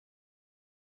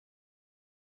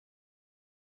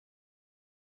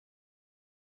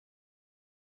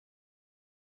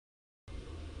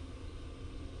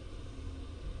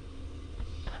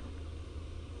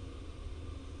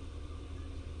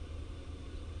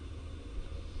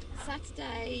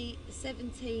Saturday the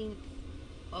 17th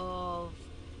of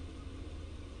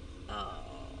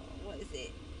what is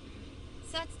it?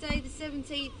 Saturday the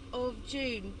 17th of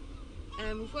June.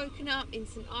 We've woken up in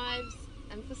St Ives,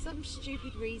 and for some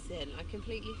stupid reason I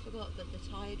completely forgot that the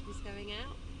tide was going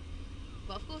out.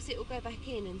 But of course it will go back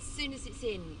in, and as soon as it's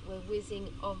in, we're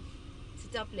whizzing off to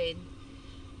Dublin.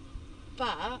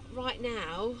 But right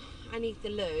now I need the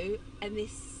loo, and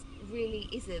this really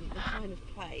isn't the kind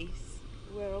of place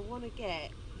where I want to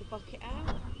get the bucket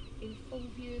out in full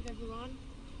view of everyone.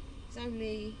 It's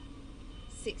only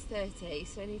 6:30,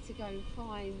 so I need to go and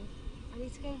find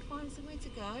somewhere to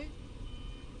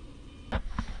go.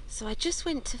 So I just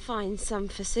went to find some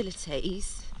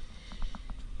facilities,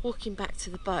 walking back to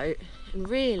the boat, and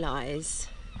realise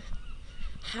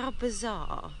how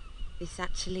bizarre this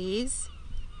actually is.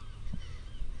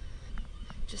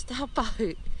 Just our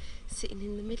boat sitting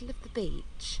in the middle of the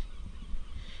beach.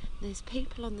 There's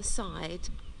people on the side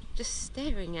just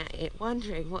staring at it,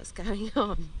 wondering what's going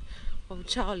on, while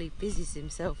Charlie busies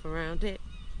himself around it.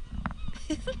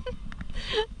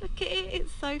 Look at it,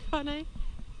 it's so funny.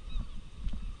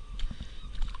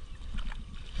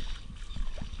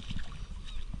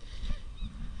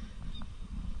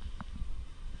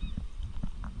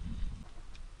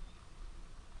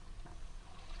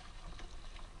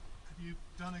 Have you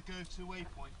done a go to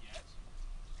waypoint yet?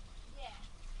 Yeah.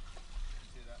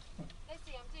 Do that.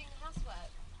 Leslie, I'm doing the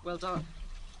housework. Well done.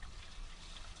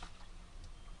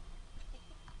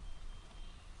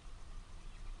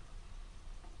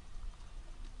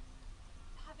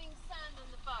 Having sand on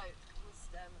the boat was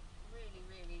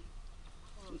really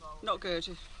horrible. Not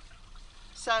good.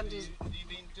 Sand is... Have you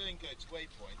been doing go to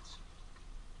waypoints?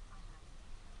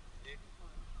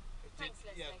 Thanks,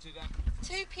 Leslie. Yeah, do that.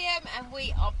 2 p.m. and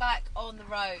we are back on the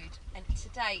road, and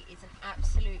today is an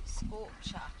absolute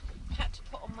scorcher. I had to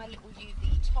put on my little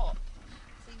UV top.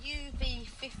 It's a UV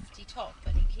 50 top,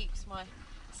 and it keeps my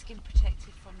skin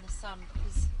protected from the sun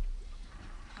because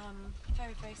I'm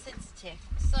very sensitive.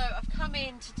 So I've come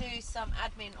in to do some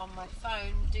admin on my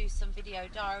phone, do some video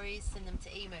diaries, send them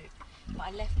to Emu, but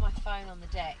I left my phone on the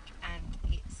deck, and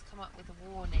it's come up with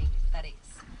a warning that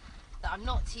I'm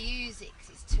not to use it because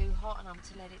it's too hot, and I'm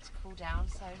to let it cool down.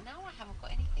 So now I haven't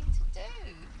got anything to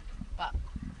do, but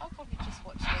I'll probably just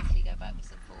watch Leslie go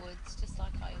backwards and forwards just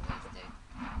like I always do.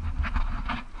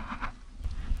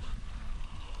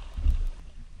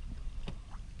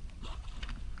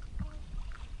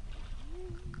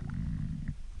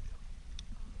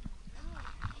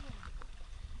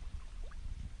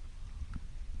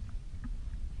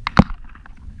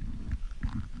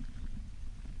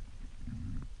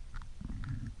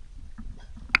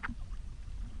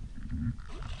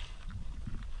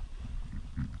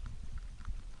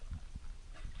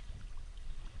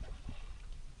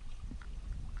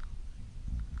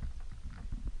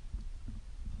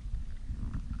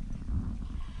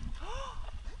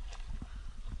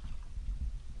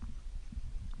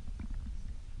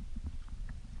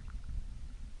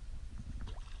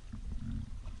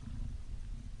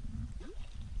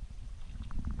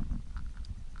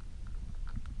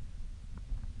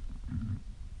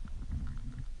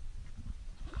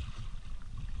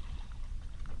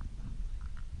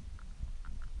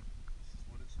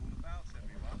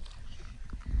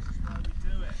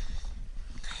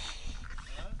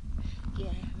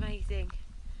 Amazing.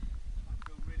 I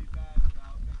feel really bad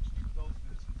about mentioning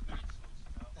dolphins and food source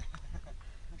now.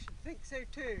 I should think so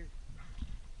too.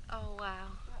 Oh wow.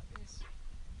 That is...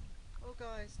 Oh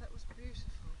guys, that was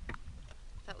beautiful.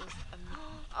 That was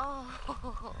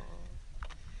oh.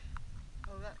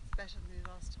 Oh, that's better than the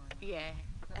last time. Yeah,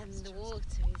 That and was the just-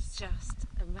 water is just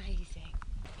amazing.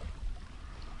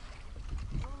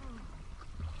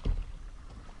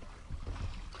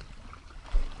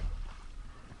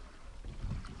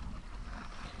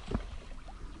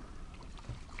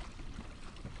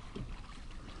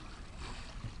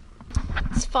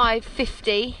 It's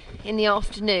 5:50 in the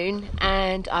afternoon,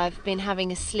 and I've been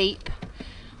having a sleep.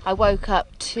 I woke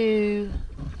up to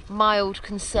mild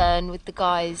concern with the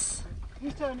guys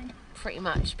He's turning. pretty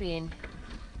much being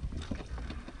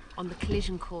on the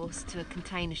collision course to a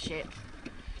container ship,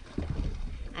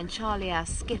 and Charlie, our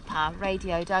skipper,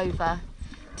 radioed over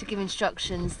to give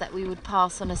instructions that we would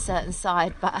pass on a certain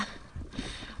side, but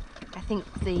I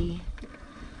think the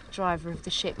driver of the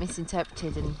ship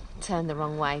misinterpreted and turned the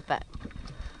wrong way, but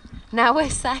now we're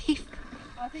safe.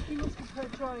 I think he must have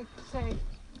heard Charlie say,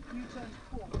 you turn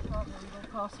forward, rather than you will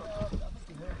pass on.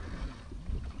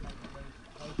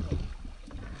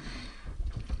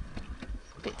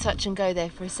 Bit touch and go there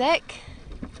for a sec.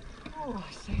 Oh,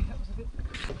 I see, that was a bit...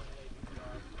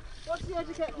 What's the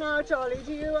etiquette now, Charlie?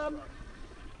 Do you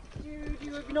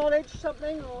acknowledge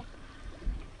something, or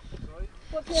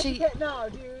what's the etiquette now?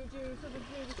 Do you sort of do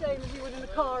the same as you would in a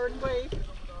car and wave? Do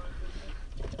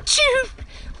you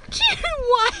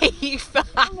wave?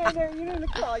 No, you know in a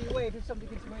car you wave if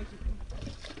somebody gets away from you.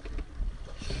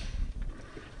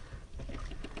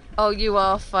 Oh, you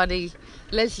are funny,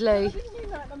 Leslie. I didn't mean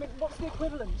that. I mean, what's the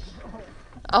equivalent?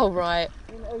 Oh, right.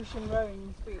 In ocean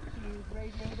rowing speak, you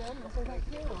raise your hand and say thank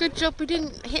you. Good job we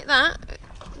didn't hit that.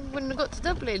 We wouldn't have got to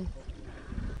Dublin.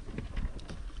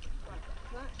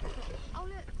 Oh,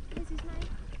 look, here's his name.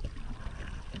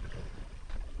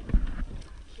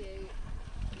 Cute.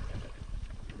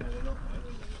 No, they're not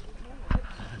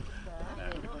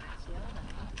actually, are they?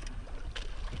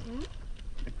 Hmm?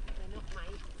 They're not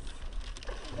mates.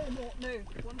 They're not, no.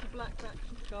 One's a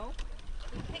black-backed gull.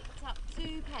 We picked up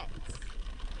 2 pets.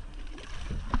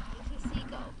 Little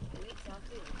seagull who eats our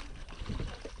food.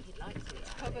 He'd like to eat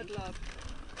our Covered food. love.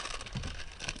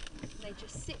 They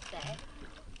just sit there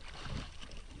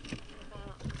for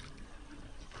about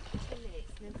 10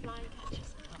 minutes and then fly and catch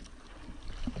us up.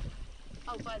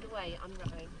 Oh, by the way, I'm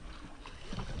rowing.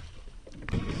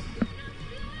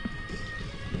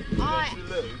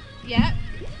 Yeah,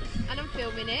 and I'm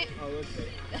filming it. Oh, okay.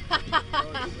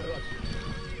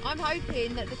 I'm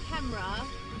hoping that the camera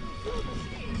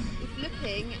is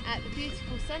looking at the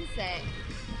beautiful sunset.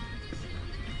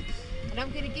 And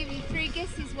I'm going to give you 3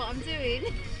 guesses what I'm doing.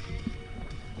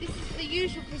 This is the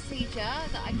usual procedure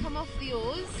that I come off the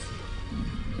oars.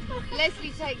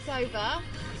 Leslie takes over.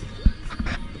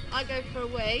 I go for a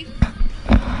wee.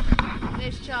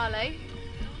 There's Charlie.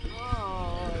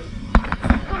 Oh.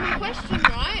 Common question,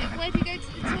 right? Where do you go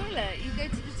to the toilet? You go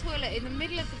to the toilet in the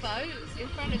middle of the boat, in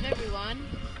front of everyone,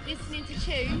 listening to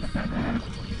tunes,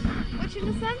 watching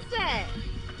the sunset.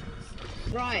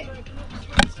 Right.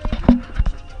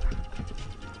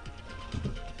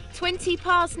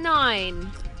 9:20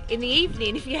 in the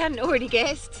evening, if you hadn't already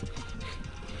guessed.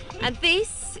 And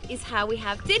this is how we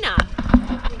have dinner.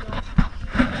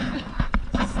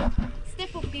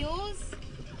 Step off the oars,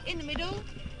 in the middle.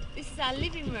 This is our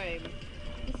living room.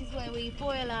 This is where we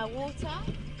boil our water.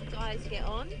 Guys, get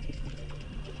on.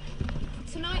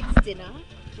 Tonight's dinner,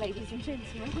 ladies and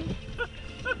gentlemen,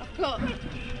 I've got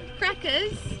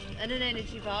crackers and an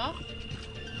energy bar.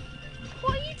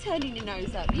 What are you turning your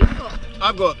nose up?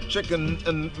 I've got chicken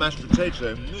and mashed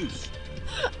potato mousse.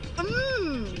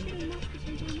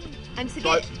 And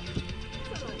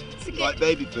Like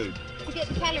baby food. to get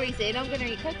the calories in, I'm going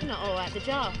to eat coconut oil out the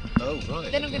jar. Oh,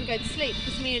 right. Then I'm going to go to sleep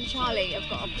because me and Charlie have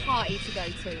got a party to go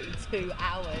to in 2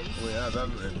 hours. We have,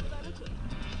 haven't we?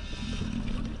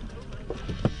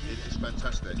 It's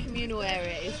fantastic. The communal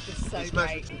area is just so It's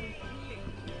great.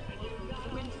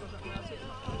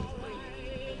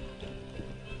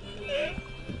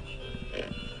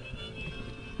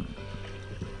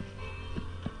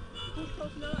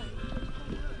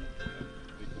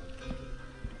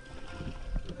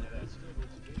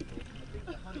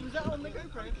 Was that on the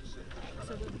GoPro?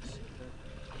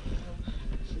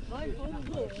 Life on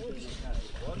board.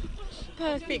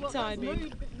 Perfect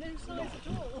timing. No size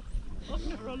at all. I've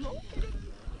never unlocked it.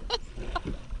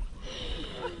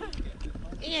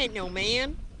 He ain't no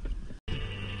man.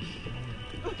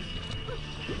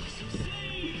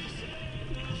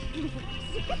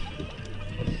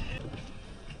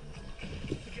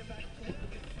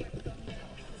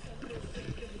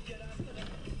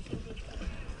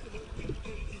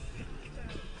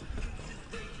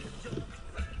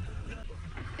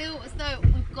 Feel as though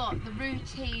we've got the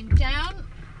routine down.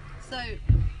 So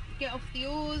get off the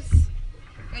oars,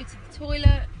 go to the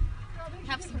toilet,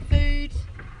 have some food,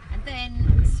 and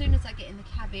then as soon as I get in the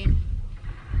cabin,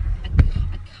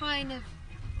 I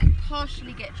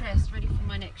partially get dressed, ready for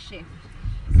my next shift.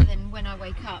 So then when I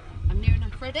wake up, I'm near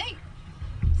enough ready.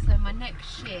 So my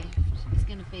next shift is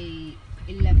going to be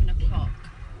 11 o'clock.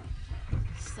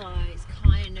 So it's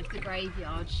kind of the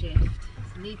graveyard shift.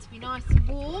 So I need to be nice and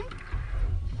warm.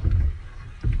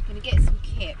 I'm going to get some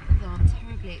kit, although I'm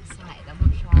terribly excited. I'm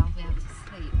not sure I'll be able to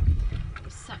sleep. It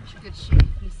was such a good shift,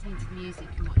 listening to music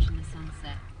and watching the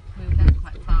sunset. We were going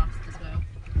quite fast as well.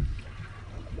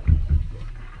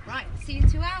 Right, see you in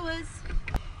 2 hours.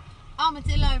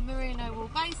 Armadillo merino wool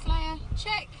base layer,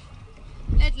 check.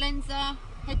 LED lenser,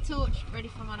 head torch, ready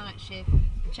for my night shift,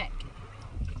 check.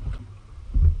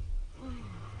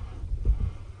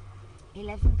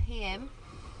 11 PM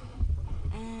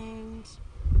and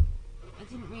I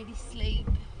didn't really sleep.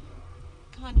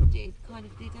 Kind of did, kind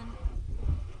of didn't.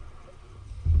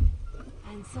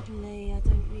 And suddenly I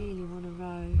don't really want to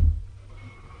row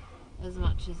as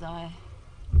much as I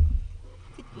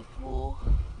did before.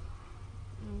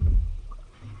 Mm.